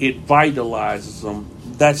 It vitalizes them.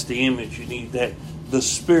 That's the image you need, that the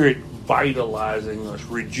Spirit vitalizing us,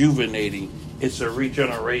 rejuvenating. It's a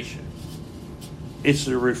regeneration. It's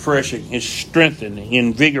a refreshing. It's strengthening,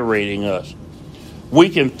 invigorating us. We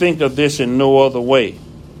can think of this in no other way.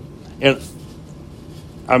 We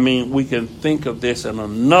can think of this in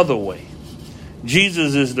another way.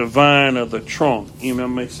 Jesus is the vine of the trunk. You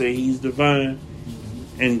remember I say He's the vine,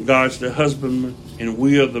 and God's the husbandman, and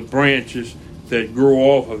we are the branches that grow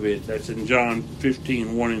off of it. That's in John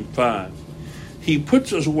 15:1-5. He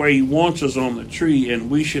puts us where He wants us on the tree, and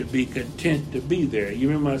we should be content to be there. You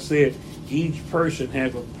remember I said each person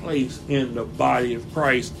have a place in the body of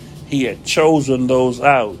Christ. He had chosen those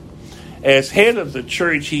out. As head of the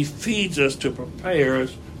church, He feeds us to prepare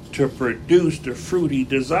us to produce the fruit He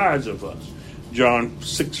desires of us. John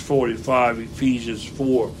 6:45, Ephesians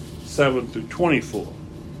 4:7-24.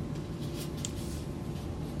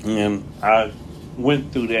 And I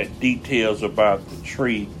went through that details about the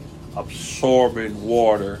tree absorbing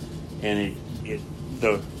water, and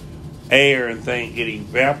the air and thing, it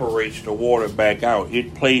evaporates the water back out.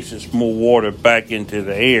 It places more water back into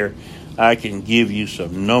the air. I can give you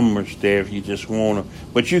some numbers there if you just want to,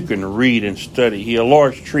 but you can read and study here. A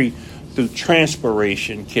large tree, through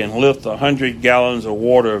transpiration, can lift 100 gallons of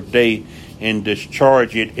water a day and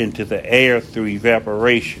discharge it into the air through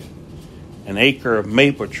evaporation. An acre of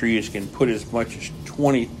maple trees can put as much as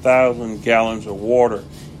 20,000 gallons of water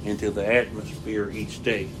into the atmosphere each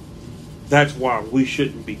day. That's why we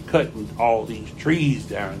shouldn't be cutting all these trees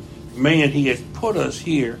down. Man, He has put us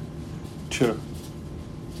here to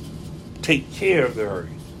take care of the earth.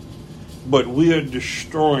 But we are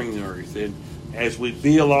destroying the earth. And as we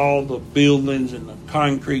build all the buildings and the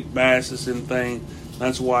concrete masses and things,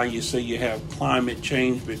 that's why you say you have climate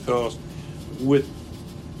change, because I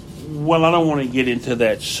don't want to get into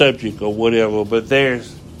that subject or whatever, but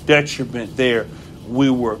there's detriment there. We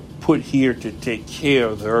were put here to take care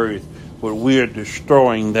of the earth, but we are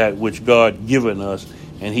destroying that which God given us,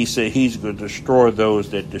 and He said He's going to destroy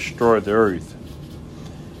those that destroy the earth.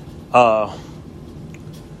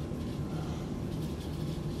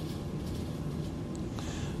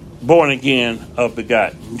 Born again of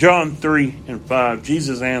begotten. John 3:5,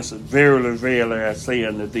 Jesus answered, Verily, verily, I say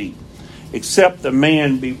unto thee, except the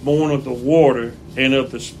man be born of the water and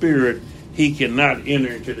of the Spirit, he cannot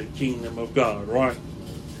enter into the kingdom of God. Right?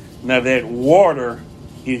 Now that water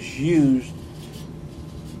is used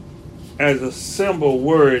as a symbol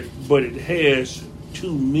word, but it has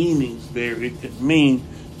two meanings there. It could mean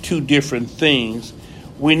two different things.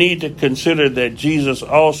 we need to consider that Jesus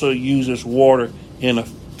also uses water in a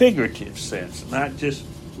figurative sense, not just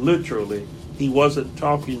literally. He wasn't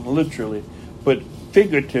talking literally, but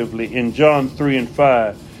figuratively in John 3 and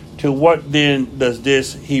 5. To what then does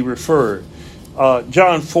this he refer?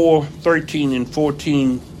 John 4:13 and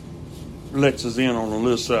 14 lets us in on a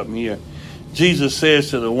little something here. Jesus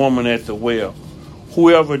says to the woman at the well,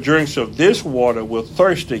 whoever drinks of this water will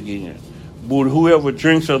thirst again, but whoever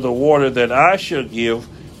drinks of the water that I shall give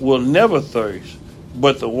will never thirst.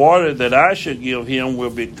 But the water that I shall give him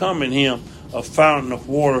will become in him a fountain of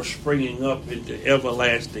water springing up into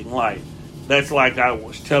everlasting life. That's like I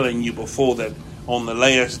was telling you before, that on the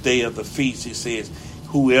last day of the feast, it says,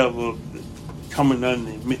 whoever coming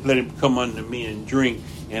under, let him come unto me and drink,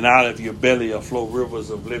 and out of your belly will flow rivers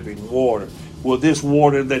of living water. Well, this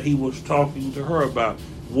water that he was talking to her about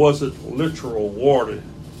wasn't literal water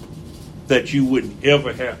that you wouldn't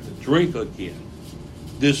ever have to drink again.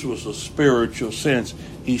 This was a spiritual sense.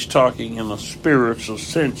 He's talking in a spiritual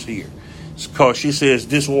sense here. It's because she says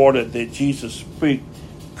this water that Jesus speak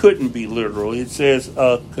couldn't be literal. It says,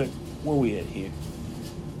 where we at here?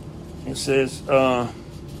 It says,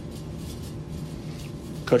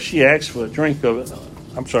 because she asked for a drink of it.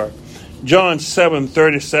 I'm sorry. John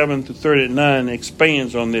 7:37-39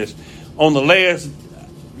 expands on this. On the last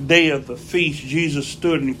day of the feast, Jesus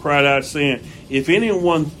stood and cried out, saying, if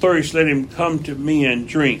anyone thirsts, let him come to me and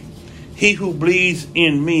drink. He who believes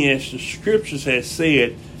in me, as the scriptures has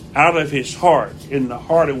said, out of his heart. In the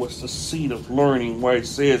heart, it was the seat of learning, where it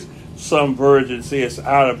says, some version says,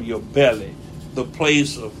 out of your belly, the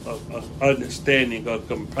place of understanding, of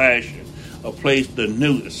compassion, a place, the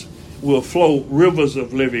nous, will flow rivers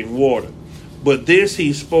of living water. But this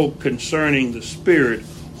he spoke concerning the Spirit,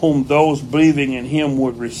 whom those believing in him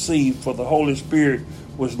would receive, for the Holy Spirit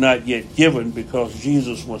was not yet given, because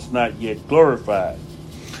Jesus was not yet glorified.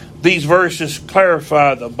 These verses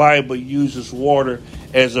clarify the Bible uses water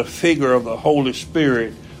as a figure of the Holy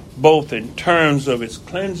Spirit, both in terms of its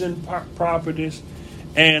cleansing properties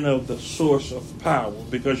and of the source of power.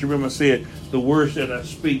 Because you remember I said, the words that I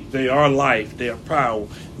speak, they are life, they are power.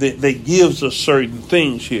 They gives us certain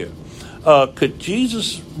things here. Could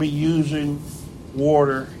Jesus be using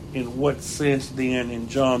water in what sense then in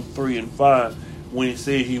John 3 and 5 when he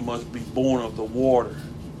says you must be born of the water?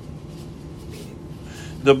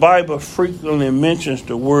 The Bible frequently mentions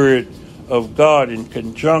the word of God in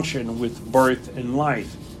conjunction with birth and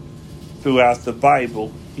life. Throughout the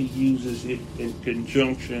Bible, he uses it in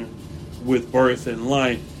conjunction with birth and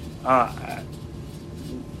life.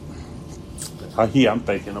 Here I'm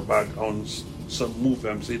thinking about on some movie,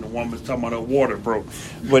 I'm seeing a woman talking about her water broke.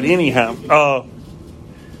 But anyhow,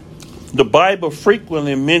 the Bible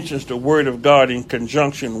frequently mentions the word of God in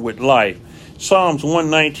conjunction with life. Psalms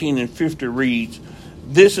 119 and 50 reads,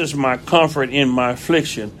 this is my comfort in my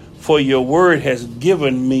affliction, for your word has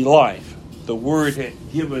given me life. The word had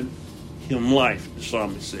given him life, the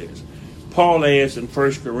psalmist says. Paul adds in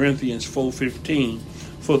 1 Corinthians 4:15,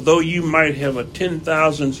 for though you might have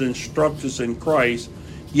 10,000 instructors in Christ,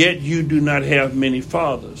 yet you do not have many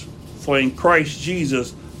fathers. For in Christ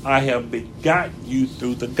Jesus I have begotten you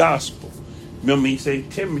through the gospel. Remember, he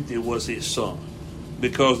said Timothy was his son,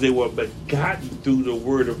 because they were begotten through the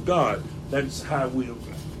word of God. That's how we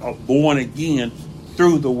are born again,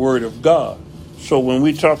 through the word of God. So when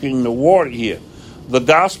we're talking the water here, the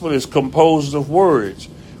gospel is composed of words.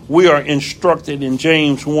 We are instructed in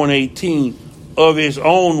James 1:18, of his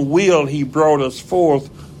own will he brought us forth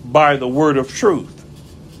by the word of truth.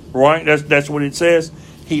 Right? That's what it says.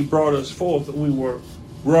 He brought us forth. We were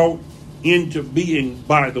brought into being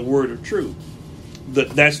by the word of truth.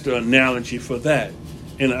 That's the analogy for that.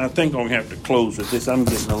 And I think I'm going to have to close with this. I'm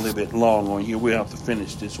getting a little bit long on here. We'll have to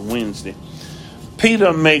finish this Wednesday.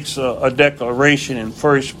 Peter makes a declaration in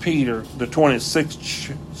 1 Peter, the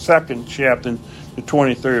 22nd chapter, the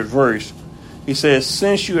 23rd verse. He says,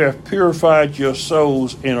 since you have purified your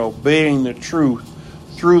souls in obeying the truth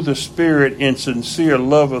through the Spirit in sincere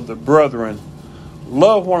love of the brethren,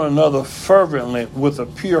 love one another fervently with a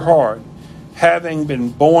pure heart, having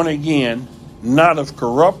been born again, not of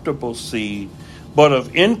corruptible seed, but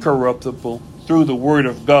of incorruptible, through the word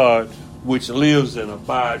of God, which lives and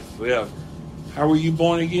abides forever. How were you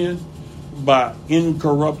born again? By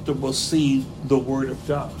incorruptible seed, the word of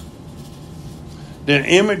God. The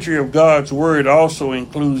imagery of God's word also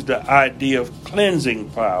includes the idea of cleansing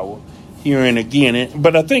power here and again.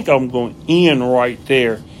 But I think I'm going to end right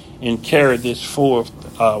there and carry this forth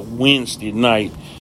Wednesday night.